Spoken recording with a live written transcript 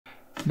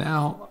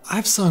Now,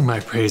 I've sung my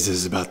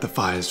praises about the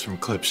Fives from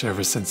Klipsch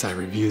ever since I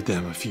reviewed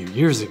them a few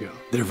years ago.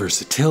 Their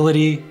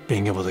versatility,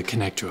 being able to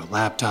connect to a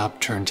laptop,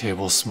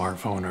 turntable,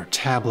 smartphone, or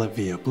tablet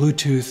via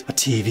Bluetooth, a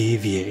TV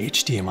via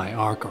HDMI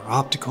ARC or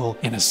optical,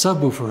 and a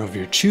subwoofer of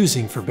your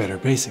choosing for better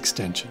bass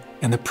extension.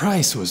 And the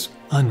price was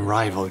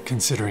unrivaled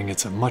considering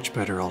it's a much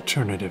better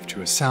alternative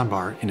to a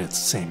soundbar in its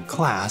same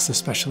class,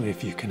 especially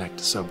if you connect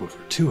a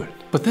subwoofer to it.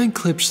 But then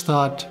Klipsch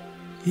thought,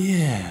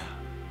 yeah,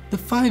 the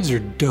Fives are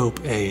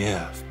dope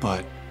AF,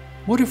 but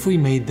what if we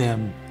made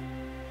them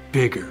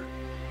bigger?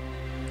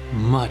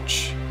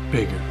 Much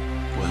bigger.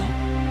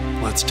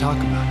 Well, let's talk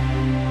about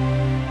it.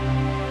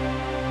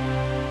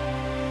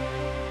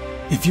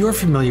 If you're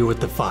familiar with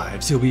the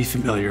Fives, you'll be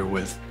familiar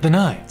with the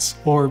Nines,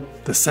 or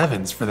the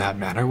Sevens for that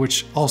matter,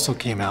 which also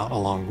came out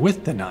along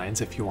with the Nines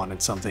if you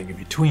wanted something in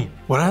between.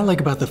 What I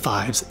like about the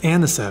Fives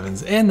and the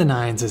Sevens and the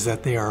Nines is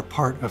that they are a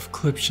part of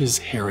Klipsch's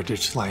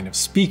heritage line of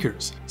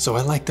speakers. So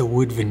I like the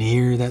wood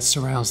veneer that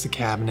surrounds the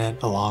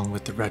cabinet, along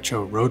with the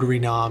retro rotary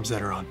knobs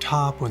that are on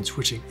top when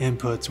switching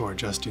inputs or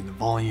adjusting the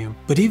volume.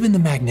 But even the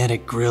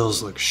magnetic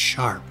grills look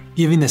sharp,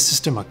 giving the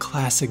system a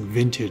classic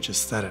vintage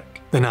aesthetic.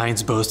 The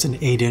Nines boast an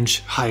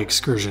 8-inch high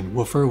excursion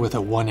woofer with a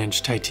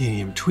 1-inch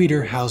titanium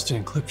tweeter housed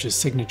in Klipsch's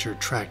signature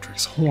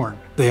Theatrus horn.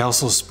 They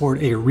also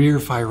sport a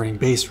rear-firing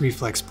bass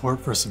reflex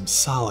port for some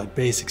solid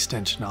bass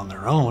extension on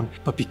their own,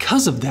 but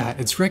because of that,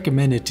 it's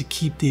recommended to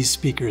keep these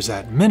speakers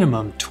at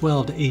minimum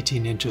 12 to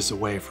 18 inches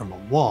away from a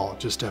wall,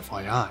 just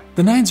FYI.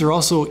 The Nines are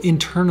also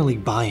internally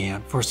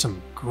biamp for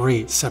some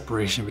great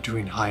separation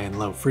between high and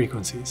low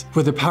frequencies,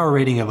 with a power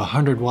rating of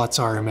 100 watts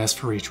RMS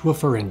for each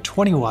woofer and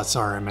 20 watts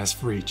RMS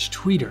for each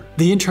tweeter.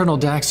 The internal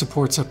DAC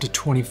supports up to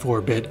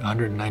 24-bit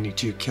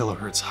 192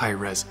 kHz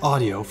high-res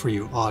audio for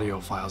you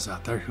audiophiles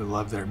out there who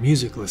love their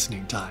music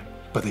listening time.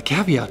 But the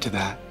caveat to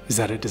that is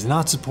that it does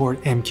not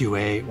support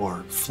MQA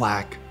or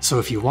FLAC, so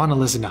if you want to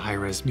listen to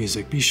high-res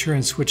music, be sure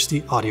and switch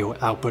the audio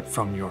output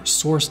from your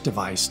source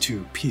device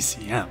to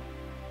PCM.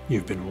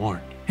 You've been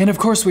warned. And of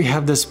course we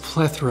have this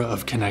plethora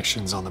of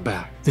connections on the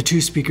back. The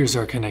two speakers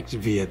are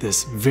connected via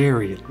this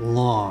very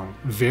long,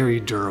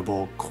 very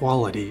durable,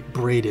 quality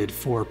braided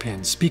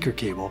 4-pin speaker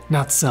cable,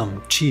 not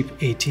some cheap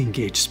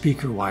 18-gauge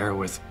speaker wire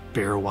with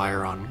bare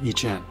wire on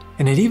each end.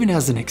 And it even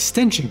has an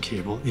extension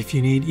cable if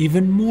you need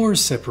even more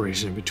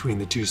separation between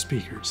the two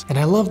speakers. And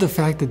I love the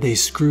fact that they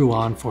screw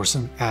on for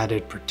some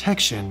added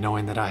protection,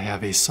 knowing that I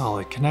have a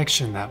solid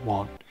connection that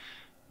won't,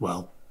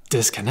 well,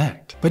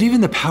 disconnect. But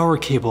even the power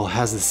cable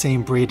has the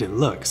same braided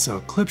look,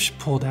 so Klipsch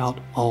pulled out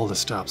all the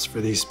stops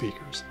for these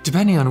speakers.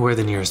 Depending on where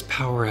the nearest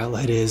power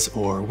outlet is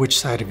or which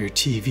side of your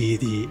TV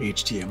the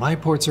HDMI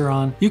ports are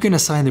on, you can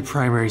assign the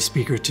primary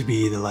speaker to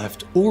be the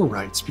left or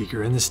right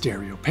speaker in the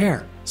stereo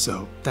pair.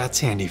 So that's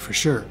handy for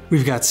sure.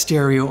 We've got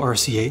stereo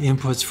RCA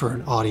inputs for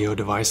an audio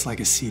device like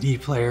a CD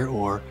player,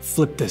 or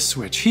flip this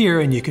switch here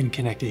and you can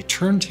connect a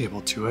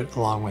turntable to it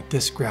along with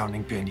this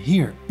grounding pin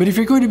here. But if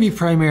you're going to be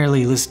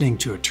primarily listening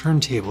to a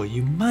turntable,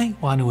 you might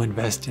want to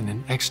invest in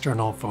an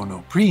external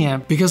phono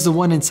preamp because the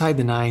one inside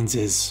the Nines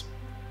is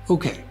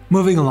okay.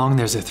 Moving along,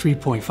 there's a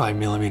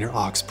 3.5mm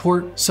aux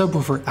port,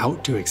 subwoofer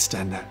out to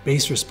extend that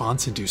bass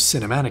response into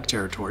cinematic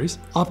territories,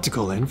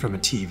 optical in from a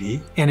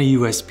TV, and a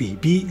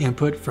USB-B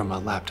input from a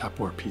laptop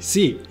or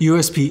PC,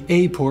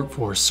 USB-A port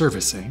for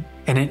servicing,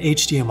 and an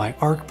HDMI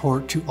ARC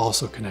port to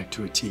also connect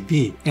to a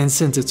TV. And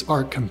since it's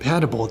ARC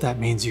compatible, that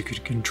means you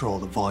could control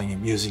the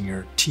volume using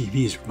your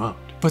TV's remote.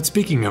 But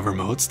speaking of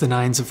remotes, the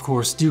Nines of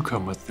course do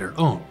come with their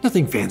own.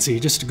 Nothing fancy,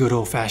 just a good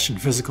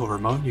old-fashioned physical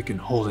remote you can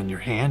hold in your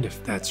hand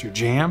if that's your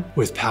jam,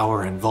 with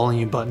power and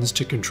volume buttons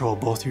to control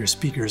both your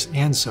speakers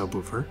and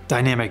subwoofer,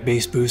 dynamic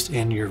bass boost,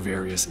 and your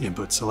various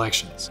input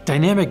selections.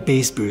 Dynamic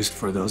bass boost,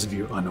 for those of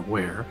you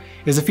unaware,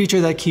 is a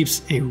feature that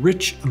keeps a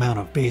rich amount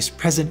of bass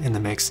present in the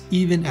mix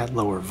even at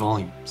lower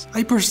volumes.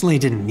 I personally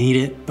didn't need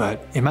it,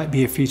 but it might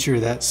be a feature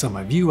that some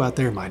of you out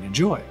there might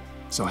enjoy.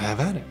 So have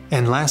at it.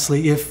 And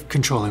lastly, if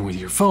controlling with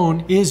your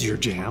phone is your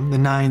jam, the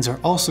Nines are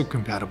also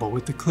compatible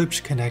with the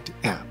Klipsch Connect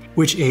app,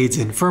 which aids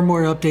in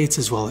firmware updates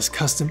as well as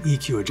custom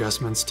EQ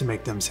adjustments to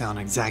make them sound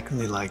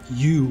exactly like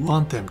you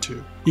want them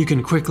to. You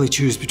can quickly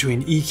choose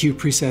between EQ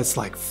presets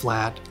like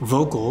flat,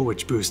 vocal,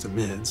 which boosts the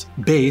mids,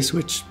 bass,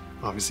 which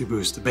obviously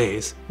boosts the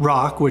bass,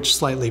 rock, which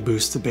slightly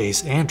boosts the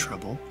bass and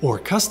treble, or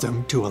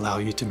custom to allow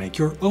you to make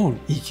your own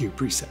EQ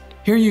preset.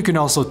 Here you can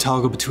also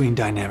toggle between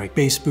dynamic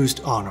bass boost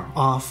on or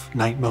off,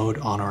 night mode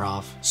on or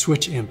off,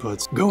 switch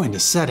inputs, go into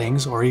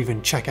settings, or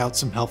even check out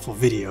some helpful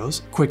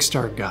videos, quick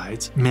start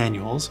guides,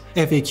 manuals,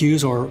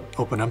 FAQs, or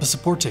open up a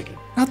support ticket.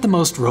 Not the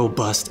most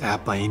robust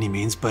app by any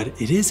means, but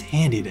it is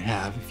handy to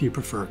have if you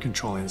prefer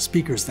controlling the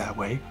speakers that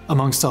way,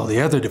 amongst all the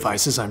other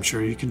devices I'm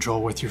sure you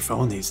control with your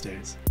phone these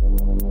days.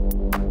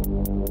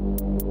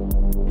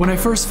 When I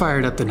first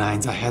fired up the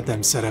Nines, I had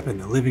them set up in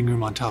the living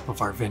room on top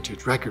of our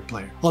vintage record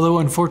player. Although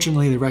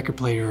unfortunately the record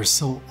player is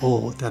so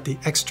old that the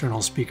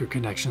external speaker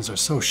connections are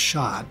so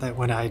shot that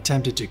when I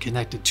attempted to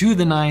connect it to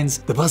the Nines,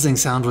 the buzzing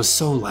sound was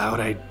so loud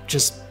I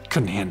just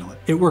couldn't handle it.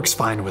 It works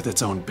fine with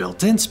its own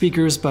built-in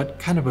speakers, but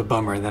kind of a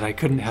bummer that I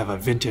couldn't have a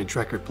vintage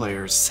record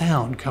player's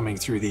sound coming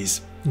through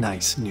these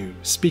nice new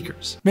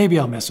speakers. Maybe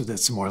I'll mess with it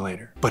some more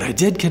later. But I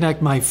did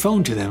connect my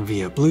phone to them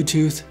via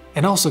Bluetooth,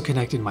 and also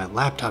connected my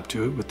laptop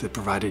to it with the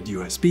provided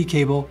USB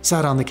cable,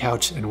 sat on the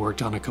couch and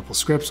worked on a couple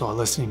scripts while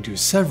listening to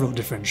several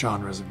different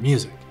genres of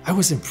music. I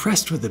was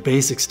impressed with the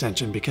bass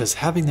extension because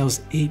having those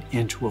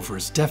 8-inch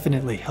woofers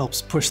definitely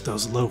helps push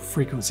those low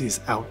frequencies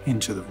out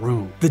into the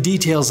room. The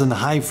details in the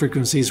high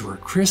frequencies were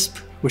crisp,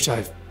 which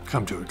I've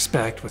come to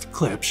expect with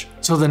Klipsch,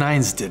 so the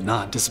 9s did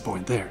not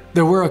disappoint there.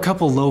 There were a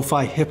couple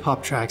lo-fi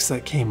hip-hop tracks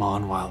that came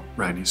on while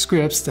writing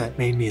scripts that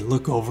made me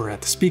look over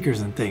at the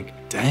speakers and think,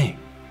 dang,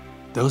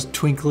 those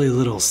twinkly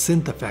little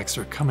synth effects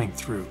are coming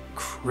through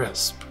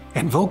crisp.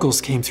 And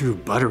vocals came through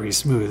buttery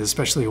smooth,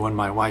 especially when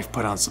my wife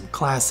put on some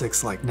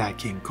classics like Nat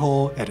King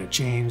Cole, Etta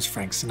James,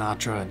 Frank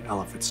Sinatra, and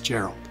Ella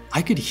Fitzgerald.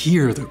 I could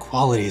hear the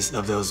qualities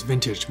of those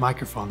vintage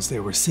microphones they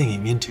were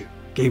singing into.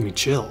 Gave me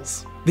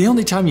chills. The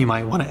only time you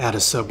might want to add a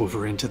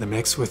subwoofer into the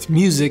mix with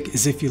music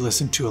is if you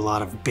listen to a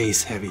lot of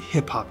bass-heavy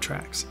hip-hop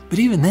tracks. But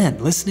even then,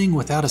 listening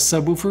without a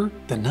subwoofer,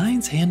 the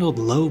 9s handled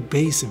low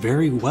bass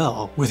very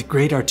well with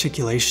great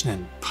articulation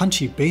and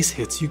punchy bass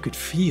hits you could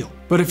feel.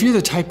 But if you're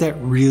the type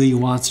that really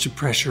wants to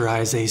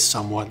pressurize a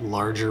somewhat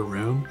larger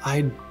room,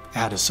 I'd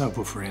add a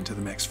subwoofer into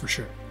the mix for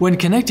sure. When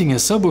connecting a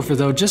subwoofer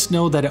though, just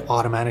know that it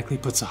automatically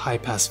puts a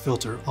high-pass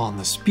filter on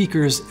the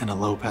speakers and a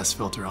low-pass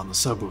filter on the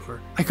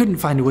subwoofer. I couldn't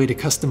find a way to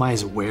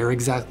customize where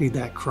exactly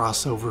that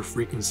crossover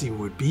frequency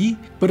would be,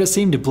 but it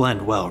seemed to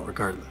blend well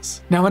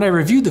regardless. Now when I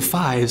reviewed the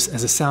 5s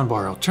as a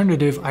soundbar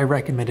alternative, I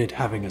recommended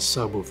having a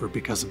subwoofer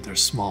because of their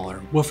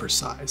smaller woofer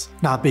size,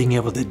 not being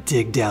able to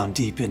dig down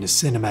deep into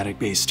cinematic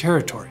bass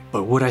territory.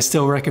 But would I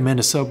still recommend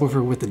a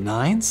subwoofer with the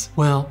 9s?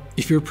 Well,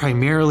 if you're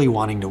primarily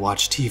wanting to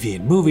watch TV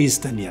and movies,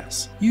 then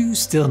yes. You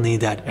still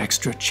need that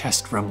extra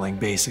chest rumbling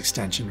bass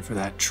extension for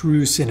that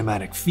true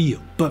cinematic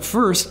feel. But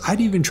first,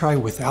 I'd even try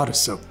without a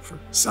subwoofer.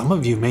 Some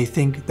of you may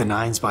think the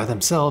 9s by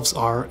themselves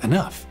are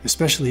enough,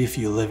 especially if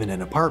you live in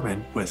an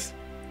apartment with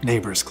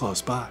neighbors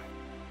close by.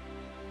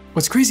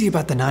 What's crazy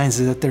about the 9s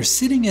is that they're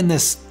sitting in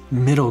this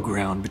middle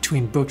ground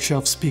between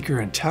bookshelf speaker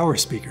and tower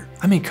speaker.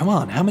 I mean, come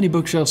on, how many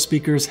bookshelf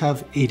speakers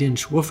have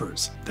 8-inch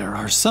woofers? There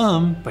are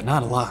some, but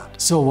not a lot.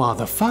 So while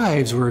the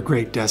 5s were a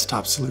great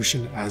desktop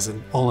solution as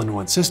an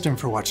all-in-one system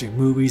for watching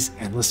movies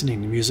and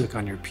listening to music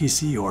on your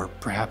PC or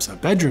perhaps a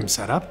bedroom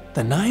setup,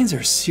 the 9s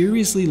are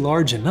seriously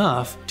large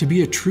enough to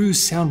be a true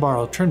soundbar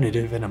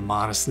alternative in a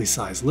modestly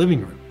sized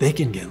living room. They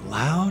can get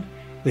loud,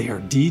 they are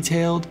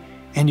detailed,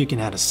 and you can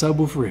add a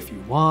subwoofer if you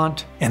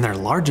want, and they're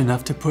large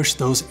enough to push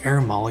those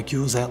air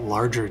molecules at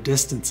larger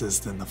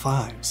distances than the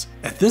 5s.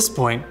 At this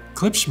point,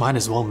 Klipsch might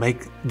as well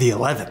make the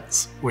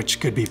 11s, which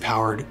could be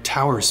powered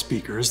tower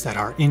speakers that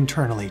are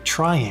internally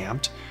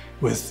tri-amped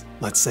with,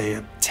 let's say,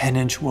 a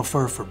 10-inch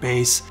woofer for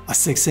bass, a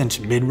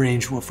 6-inch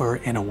mid-range woofer,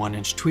 and a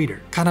 1-inch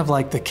tweeter. Kind of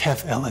like the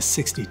KEF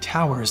LS60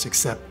 towers,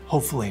 except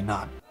hopefully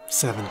not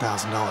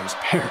 $7,000 a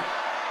pair.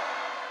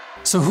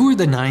 So who are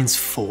the 9s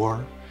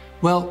for?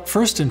 Well,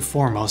 first and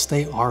foremost,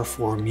 they are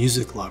for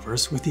music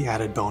lovers with the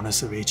added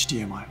bonus of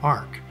HDMI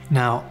ARC.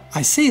 Now,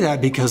 I say that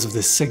because of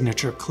the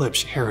signature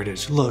Klipsch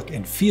heritage look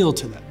and feel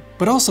to them,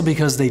 but also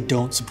because they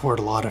don't support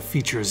a lot of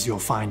features you'll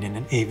find in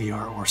an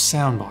AVR or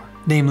soundbar,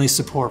 namely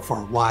support for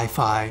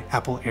Wi-Fi,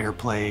 Apple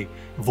AirPlay,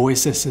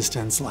 voice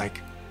assistants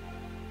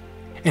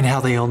and how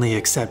they only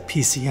accept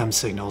PCM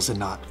signals and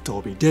not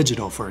Dolby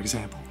Digital, for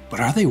example. But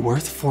are they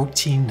worth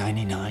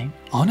 $14.99?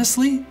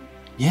 Honestly,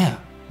 yeah.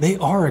 They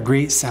are a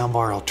great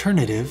soundbar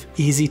alternative,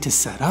 easy to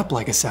set up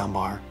like a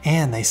soundbar,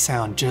 and they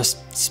sound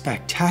just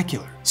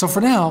spectacular. So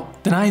for now,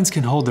 the 9s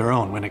can hold their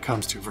own when it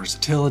comes to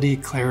versatility,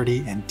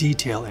 clarity, and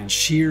detail in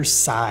sheer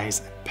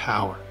size and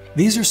power.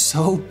 These are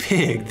so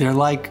big, they're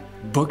like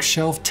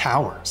bookshelf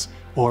towers,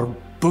 or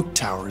book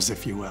towers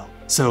if you will.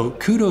 So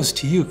kudos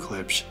to you,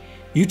 Klipsch.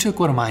 You took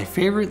one of my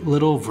favorite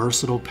little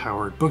versatile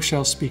powered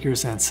bookshelf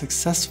speakers and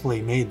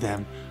successfully made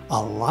them a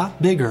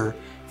lot bigger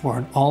for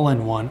an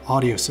all-in-one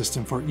audio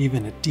system for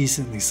even a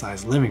decently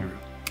sized living room.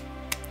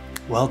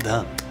 Well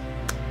done.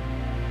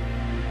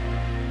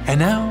 And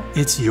now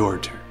it's your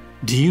turn.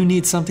 Do you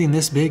need something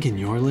this big in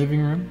your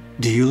living room?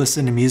 Do you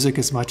listen to music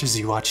as much as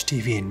you watch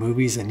TV and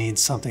movies and need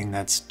something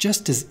that's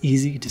just as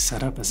easy to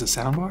set up as a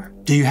soundbar?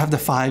 Do you have the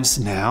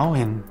 5s now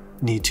and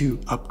need to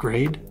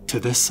upgrade to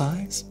this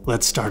size?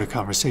 Let's start a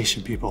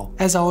conversation, people.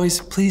 As always,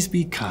 please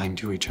be kind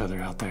to each other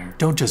out there.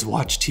 Don't just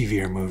watch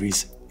TV or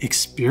movies,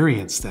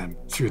 experience them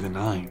through the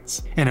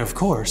 9s. And of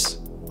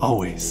course,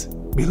 always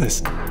be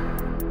listening.